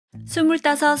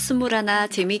스물다섯, 스물하나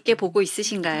재미있게 보고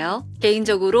있으신가요?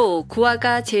 개인적으로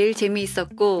 9화가 제일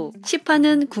재미있었고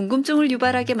 10화는 궁금증을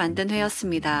유발하게 만든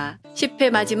회였습니다. 10회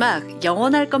마지막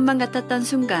영원할 것만 같았던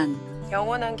순간,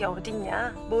 영원한 게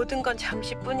어딨냐? 모든 건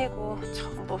잠시뿐이고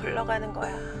전부 흘러가는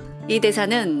거야. 이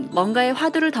대사는 뭔가의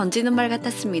화두를 던지는 말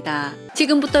같았습니다.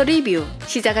 지금부터 리뷰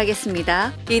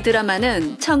시작하겠습니다. 이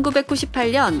드라마는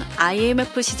 1998년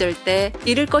IMF 시절 때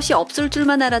잃을 것이 없을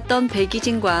줄만 알았던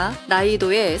백이진과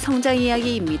나이도의 성장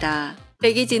이야기입니다.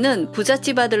 백이진은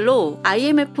부잣집 아들로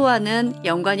IMF와는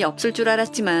연관이 없을 줄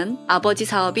알았지만 아버지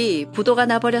사업이 부도가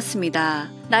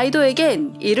나버렸습니다.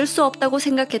 나이도에겐 이룰 수 없다고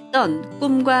생각했던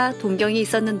꿈과 동경이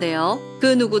있었는데요. 그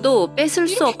누구도 뺏을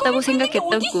수 없다고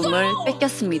생각했던 꿈을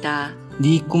뺏겼습니다.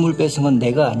 네 꿈을 뺏은 건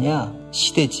내가 아니야.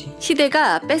 시대지.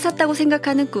 시대가 뺏었다고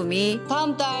생각하는 꿈이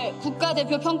다음 달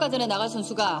국가대표 평가전에 나갈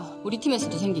선수가 우리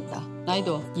팀에서도 생긴다.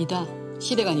 나이도 니다.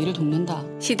 시대가 니를 돕는다.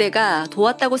 시대가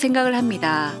도왔다고 생각을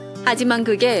합니다. 하지만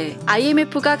그게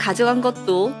IMF가 가져간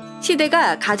것도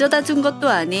시대가 가져다 준 것도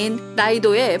아닌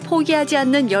나이도의 포기하지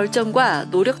않는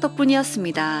열정과 노력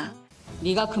덕분이었습니다.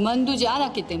 네가 그만두지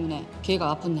않았기 때문에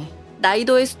걔가 아팠네.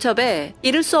 나이도의 수첩에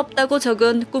이룰 수 없다고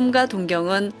적은 꿈과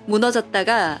동경은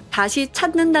무너졌다가 다시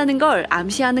찾는다는 걸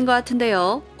암시하는 것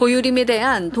같은데요. 고유림에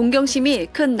대한 동경심이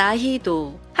큰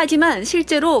나이도. 하지만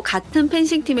실제로 같은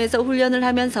펜싱팀에서 훈련을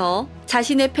하면서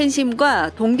자신의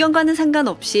팬심과 동경과는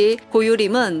상관없이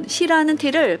고유림은 싫어하는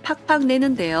티를 팍팍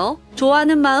내는데요.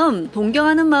 좋아하는 마음,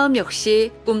 동경하는 마음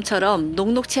역시 꿈처럼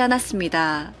녹록치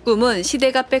않았습니다. 꿈은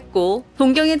시대가 뺏고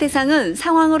동경의 대상은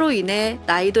상황으로 인해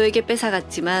나이도에게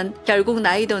뺏어갔지만 결국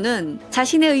나이도는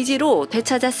자신의 의지로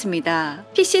되찾았습니다.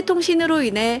 PC통신으로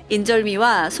인해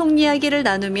인절미와 속 이야기를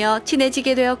나누며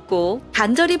친해지게 되었고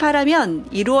간절히 바라면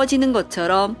이루어지는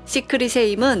것처럼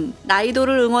시크릿의 힘은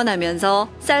나이도를 응원하면서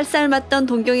쌀쌀맞던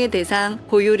동경의 대상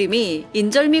고유림이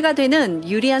인절미가 되는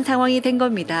유리한 상황이 된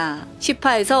겁니다.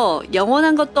 10화에서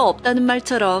영원한 것도 없다는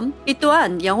말처럼 이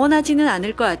또한 영원하지는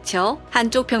않을 것 같죠.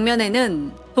 한쪽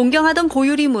벽면에는 동경하던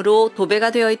고유림으로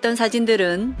도배가 되어 있던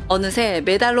사진들은 어느새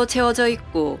메달로 채워져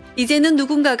있고 이제는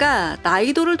누군가가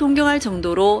나이도를 동경할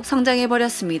정도로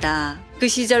성장해버렸습니다. 그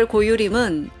시절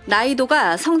고유림은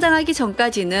나이도가 성장하기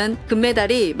전까지는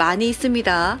금메달이 많이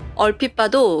있습니다. 얼핏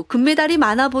봐도 금메달이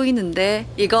많아 보이는데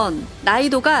이건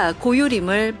나이도가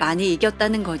고유림을 많이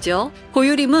이겼다는 거죠.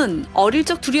 고유림은 어릴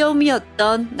적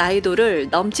두려움이었던 나이도를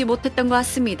넘지 못했던 것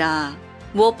같습니다.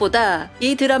 무엇보다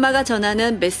이 드라마가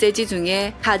전하는 메시지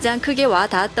중에 가장 크게 와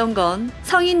닿았던 건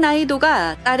성인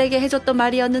나이도가 딸에게 해줬던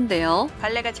말이었는데요.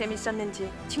 발레가 재밌었는지,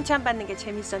 칭찬받는 게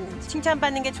재밌었는지,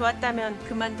 칭찬받는 게 좋았다면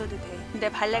그만둬도 돼. 근데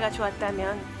발레가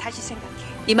좋았다면 다시 생각해.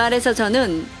 이 말에서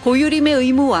저는 고유림의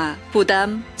의무와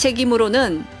부담,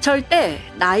 책임으로는 절대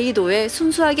나이도의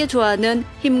순수하게 좋아하는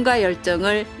힘과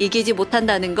열정을 이기지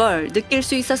못한다는 걸 느낄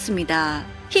수 있었습니다.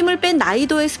 힘을 뺀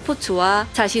나이도의 스포츠와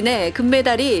자신의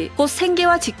금메달이 곧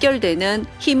생계와 직결되는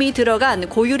힘이 들어간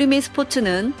고유림의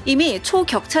스포츠는 이미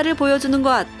초격차를 보여주는 것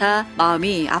같아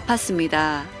마음이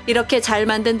아팠습니다. 이렇게 잘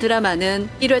만든 드라마는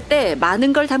 1회 때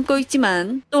많은 걸 담고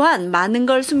있지만 또한 많은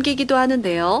걸 숨기기도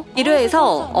하는데요.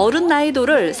 1회에서 어른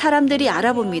나이도를 사람들이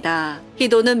알아봅니다.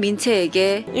 희도는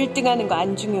민채에게 1등하는 거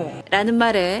안 중요해 라는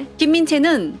말에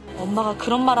김민채는 엄마가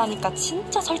그런 말 하니까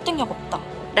진짜 설득력 없다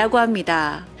라고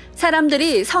합니다.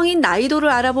 사람들이 성인 나이도를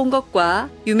알아본 것과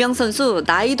유명선수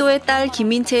나이도의 딸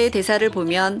김민채의 대사를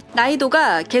보면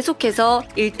나이도가 계속해서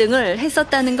 1등을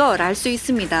했었다는 걸 알 수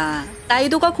있습니다.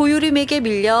 나이도가 고유림에게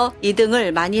밀려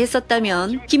 2등을 많이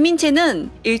했었다면 김민채는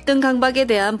 1등 강박에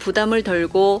대한 부담을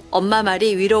덜고 엄마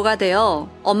말이 위로가 되어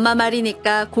엄마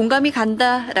말이니까 공감이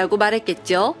간다 라고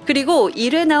말했겠죠. 그리고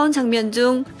 1회 나온 장면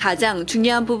중 가장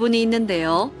중요한 부분이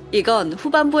있는데요. 이건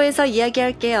후반부에서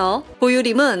이야기할게요.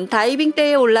 고유림은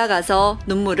다이빙대에 올라가서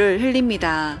눈물을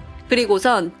흘립니다.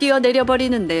 그리고선 뛰어내려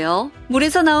버리는데요.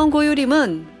 물에서 나온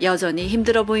고유림은 여전히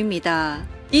힘들어 보입니다.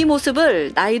 이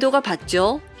모습을 나이도가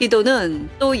봤죠. 희도는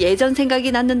또 예전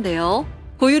생각이 났는데요.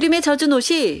 고유림의 젖은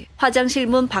옷이 화장실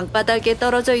문 방바닥에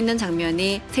떨어져 있는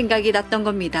장면이 생각이 났던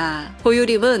겁니다.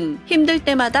 고유림은 힘들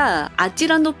때마다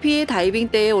아찔한 높이의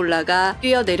다이빙대에 올라가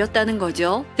뛰어내렸다는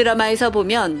거죠. 드라마에서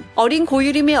보면 어린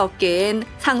고유림의 어깨엔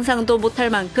상상도 못할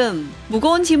만큼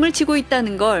무거운 짐을 지고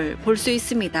있다는 걸 볼 수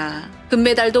있습니다.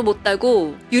 금메달도 못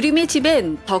따고 유림의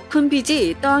집엔 더 큰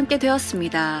빚이 떠안게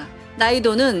되었습니다.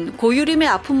 나이도는 고유림의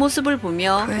아픈 모습을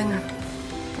보며 그 애는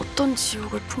어떤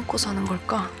지옥을 품고 사는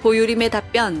걸까? 고유림의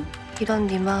답변 이런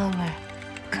네 마음을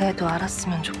그 애도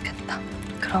알았으면 좋겠다.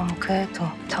 그럼 그 애도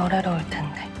덜 외로울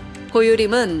텐데.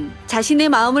 고유림은 자신의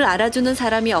마음을 알아주는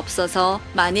사람이 없어서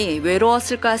많이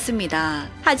외로웠을 것 같습니다.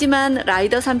 하지만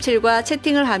라이더 37과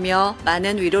채팅을 하며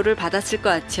많은 위로를 받았을 것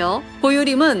같죠.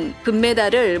 고유림은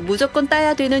금메달을 무조건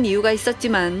따야 되는 이유가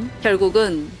있었지만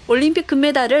결국은 올림픽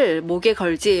금메달을 목에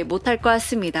걸지 못할 것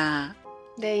같습니다.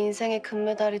 내 인생의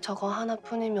금메달이 저거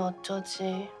하나뿐이면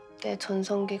어쩌지. 내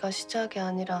전성기가 시작이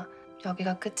아니라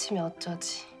여기가 끝이면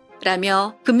어쩌지.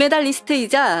 라며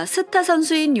금메달리스트이자 스타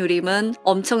선수인 유림은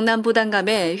엄청난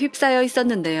부담감에 휩싸여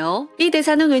있었는데요. 이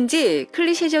대사는 왠지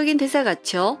클리셰적인 대사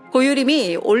같죠?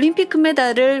 고유림이 올림픽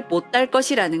금메달을 못 딸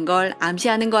것이라는 걸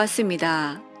암시하는 것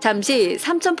같습니다. 잠시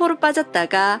 3,000포로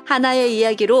빠졌다가 하나의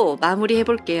이야기로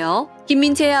마무리해볼게요.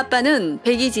 김민채의 아빠는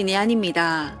백이진이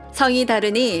아닙니다. 성이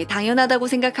다르니 당연하다고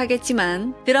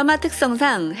생각하겠지만 드라마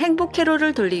특성상 행복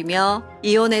회로를 돌리며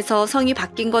이혼해서 성이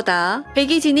바뀐 거다.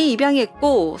 백이진이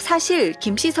입양했고 사실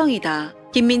김씨성이다.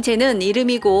 김민채는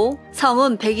이름이고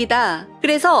성은 백이다.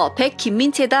 그래서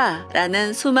백김민채다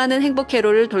라는 수많은 행복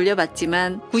회로를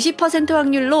돌려봤지만 90%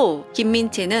 확률로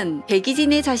김민채는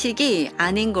백이진의 자식이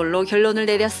아닌 걸로 결론을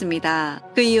내렸습니다.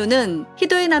 그 이유는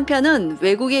희도의 남편은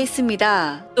외국에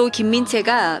있습니다. 또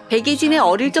김민채가 백이진의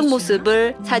어릴 적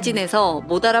모습을 사진에서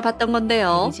못 알아봤던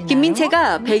건데요.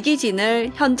 김민채가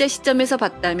백이진을 현재 시점에서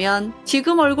봤다면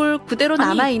지금 얼굴 그대로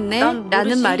남아있네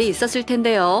라는 말이 있었을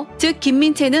텐데요. 즉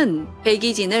김민채는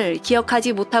백이진을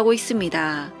기억하지 못하고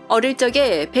있습니다. 어릴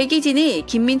적에 백이진이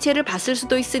김민채를 봤을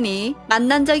수도 있으니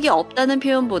만난 적이 없다는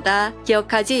표현보다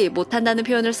기억하지 못한다는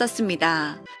표현을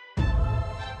썼습니다.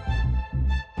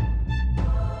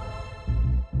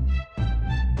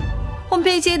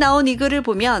 홈페이지에 나온 이 글을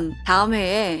보면 다음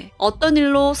회에 어떤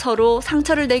일로 서로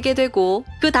상처를 내게 되고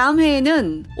그 다음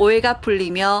회에는 오해가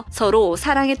풀리며 서로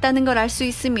사랑했다는 걸 알 수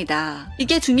있습니다.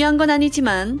 이게 중요한 건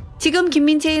아니지만 지금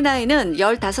김민채의 나이는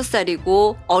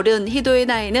 15살이고 어른 희도의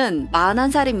나이는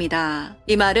 41살입니다.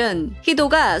 이 말은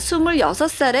희도가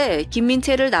 26살에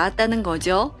김민채를 낳았다는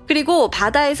거죠. 그리고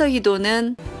바다에서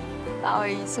희도는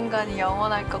나의 이 순간이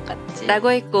영원할 것 같지.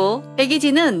 라고 했고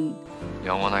백이진은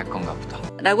영원할 건가 보다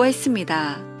라고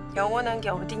했습니다. 영원한 게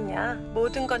어딨냐?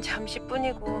 모든 건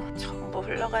잠시뿐이고 전부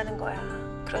흘러가는 거야.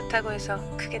 그렇다고 해서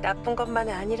그게 나쁜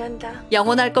것만은 아니란다.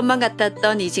 영원할 것만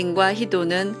같았던 이진과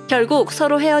희도는 결국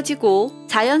서로 헤어지고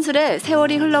자연스레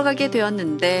세월이 흘러가게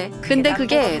되었는데 근데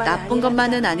그게 나쁜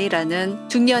것만은 아니라는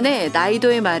중년의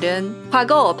나이도의 말은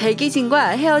과거 백이진과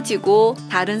헤어지고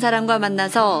다른 사람과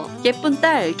만나서 예쁜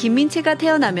딸 김민채가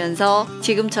태어나면서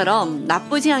지금처럼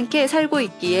나쁘지 않게 살고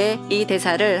있기에 이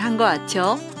대사를 한 것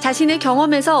같죠. 자신의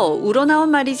경험에서 우러나온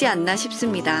말이지 않나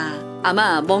싶습니다.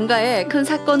 아마 뭔가의 큰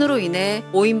사건으로 인해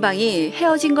 5인방이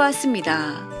헤어진 것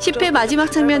같습니다. 10회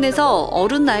마지막 장면에서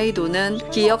어른 나이도는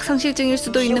기억 상실증일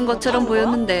수도 있는 것처럼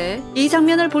보였는데 이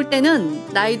장면을 볼 때는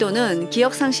나이도는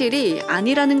기억 상실이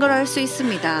아니라는 걸 알 수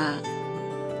있습니다.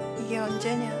 이게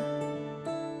언제냐?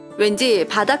 왠지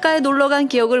바닷가에 놀러간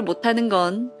기억을 못하는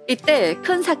건 이때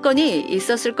큰 사건이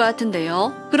있었을 것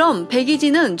같은데요. 그럼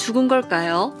백이진은 죽은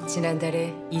걸까요?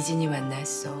 지난달에 이진이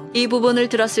만났어. 이 부분을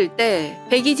들었을 때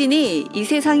백이진이 이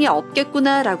세상에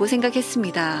없겠구나 라고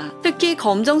생각했습니다. 특히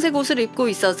검정색 옷을 입고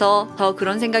있어서 더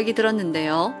그런 생각이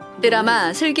들었는데요.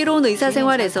 드라마 슬기로운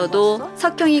의사생활에서도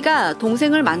석형이가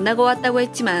동생을 만나고 왔다고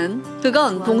했지만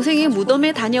그건 동생의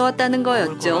무덤에 다녀왔다는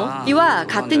거였죠. 이와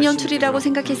같은 연출이라고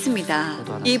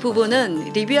생각했습니다. 이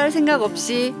부분은 리뷰할 생각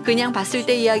없이 그냥 봤을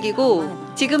때 이야기고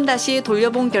지금 다시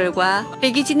돌려본 결과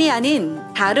백이진이 아닌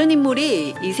다른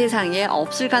인물이 이 세상에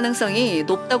없을 가능성이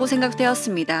높다고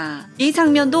생각되었습니다. 이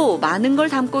장면도 많은 걸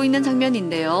담고 있는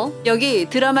장면인데요. 여기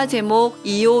드라마 제목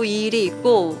 2521이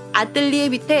있고 아뜰리에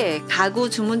밑에 가구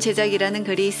주문 제작이라는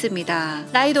글이 있습니다.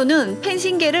 나이도는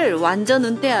펜싱계를 완전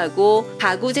은퇴하고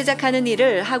가구 제작하는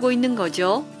일을 하고 있는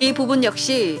거죠. 이 부분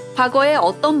역시 과거에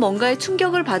어떤 뭔가에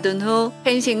충격을 받은 후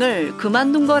펜싱을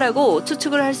그만둔 거라고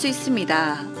추측을 할 수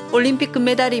있습니다. 올림픽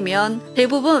금메달이면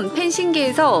대부분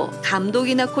펜싱계에서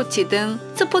감독이나 코치 등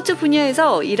스포츠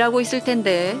분야에서 일하고 있을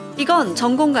텐데 이건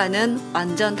전공과는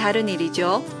완전 다른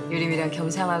일이죠. 유림이랑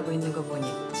겸상하고 있는 거 보니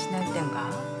친할 땐가?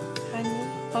 아니,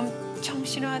 엄청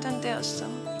싫어하던 때였어.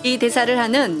 이 대사를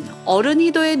하는 어른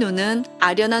희도의 눈은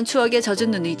아련한 추억에 젖은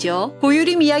눈이죠.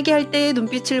 고유림 이야기할 때의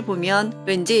눈빛을 보면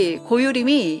왠지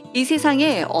고유림이 이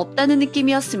세상에 없다는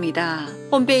느낌이었습니다.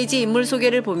 홈페이지 인물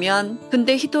소개를 보면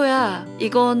근데 희도야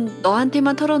이건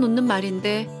너한테만 털어놓는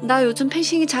말인데 나 요즘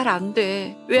펜싱이 잘 안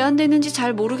돼. 왜 안 되는지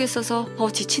잘 모르겠어서 더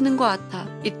지치는 것 같아.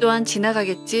 이 또한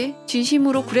지나가겠지?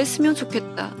 진심으로 그랬으면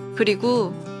좋겠다.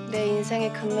 그리고 내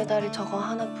인생의 금메달이 저거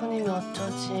하나뿐이면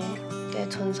어쩌지. 내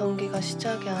전성기가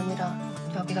시작이 아니라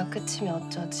여기가 끝이면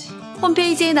어쩌지.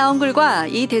 홈페이지에 나온 글과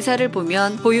이 대사를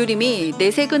보면 고유림이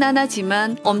내색은 안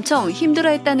하지만 엄청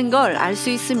힘들어했다는 걸 알 수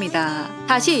있습니다.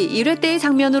 다시 1회 때의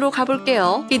장면으로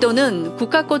가볼게요. 희도는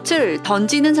국화꽃을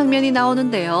던지는 장면이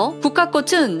나오는데요.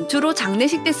 국화꽃은 주로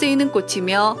장례식 때 쓰이는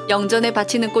꽃이며 영전에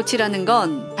바치는 꽃이라는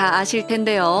건 다 아실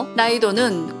텐데요.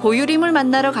 나이도는 고유림을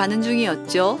만나러 가는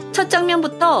중이었죠. 첫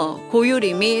장면부터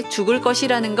고유림이 죽을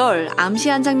것이라는 걸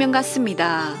암시한 장면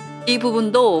같습니다. 이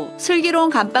부분도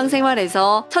슬기로운 감방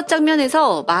생활에서 첫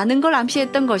장면에서 많은 걸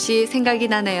암시했던 것이 생각이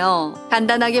나네요.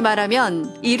 간단하게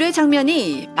말하면 1회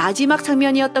장면이 마지막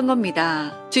장면이었던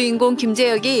겁니다. 주인공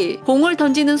김재혁이 공을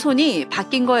던지는 손이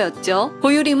바뀐 거였죠.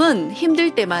 고유림은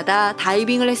힘들 때마다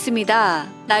다이빙을 했습니다.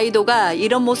 나이도가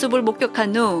이런 모습을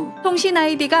목격한 후 통신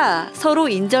아이디가 서로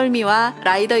인절미와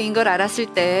라이더인 걸 알았을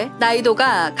때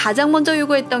나이도가 가장 먼저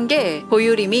요구했던 게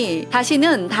고유림이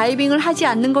다시는 다이빙을 하지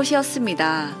않는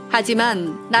것이었습니다.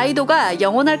 하지만 나이도가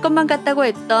영원할 것만 같다고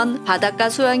했던 바닷가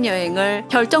수학여행을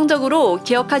결정적으로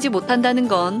기억하지 못한다는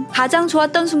건 가장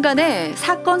좋았던 순간에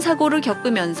사건 사고를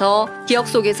겪으면서 기억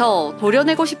속에서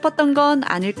도려내고 싶었던 건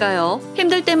아닐까요?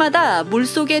 힘들 때마다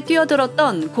물속에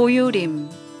뛰어들었던 고유림.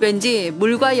 왠지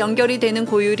물과 연결이 되는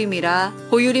고유림이라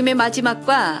고유림의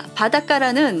마지막과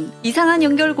바닷가라는 이상한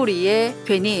연결고리에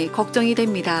괜히 걱정이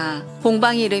됩니다.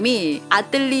 공방 이름이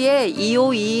아뜰리에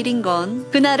 2521인 건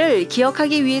그날을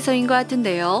기억하기 위해서인 것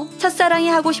같은데요. 첫사랑이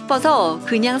하고 싶어서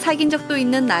그냥 사귄 적도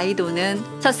있는 나이도는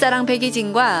첫사랑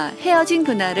백이진과 헤어진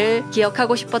그날을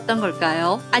기억하고 싶었던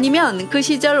걸까요? 아니면 그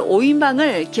시절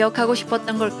 5인방을 기억하고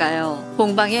싶었던 걸까요?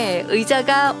 공방에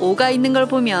의자가 5가 있는 걸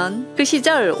보면 그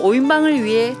시절 5인방을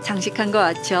위해 장식한 것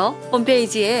같죠?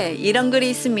 홈페이지에 이런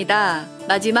글이 있습니다.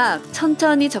 마지막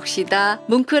천천히 적시다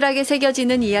뭉클하게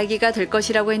새겨지는 이야기가 될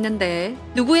것이라고 했는데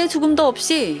누구의 죽음도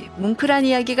없이 뭉클한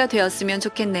이야기가 되었으면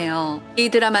좋겠네요. 이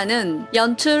드라마는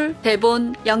연출,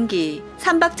 대본, 연기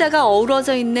 3박자가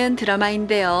어우러져 있는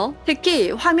드라마인데요.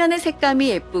 특히 화면의 색감이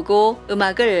예쁘고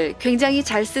음악을 굉장히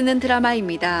잘 쓰는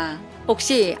드라마입니다.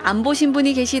 혹시 안 보신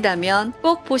분이 계시다면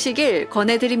꼭 보시길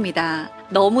권해드립니다.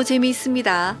 너무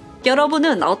재미있습니다.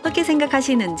 여러분은 어떻게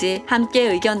생각하시는지 함께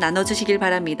의견 나눠주시길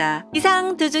바랍니다.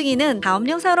 이상 두중이는 다음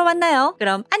영상으로 만나요.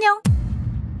 그럼 안녕!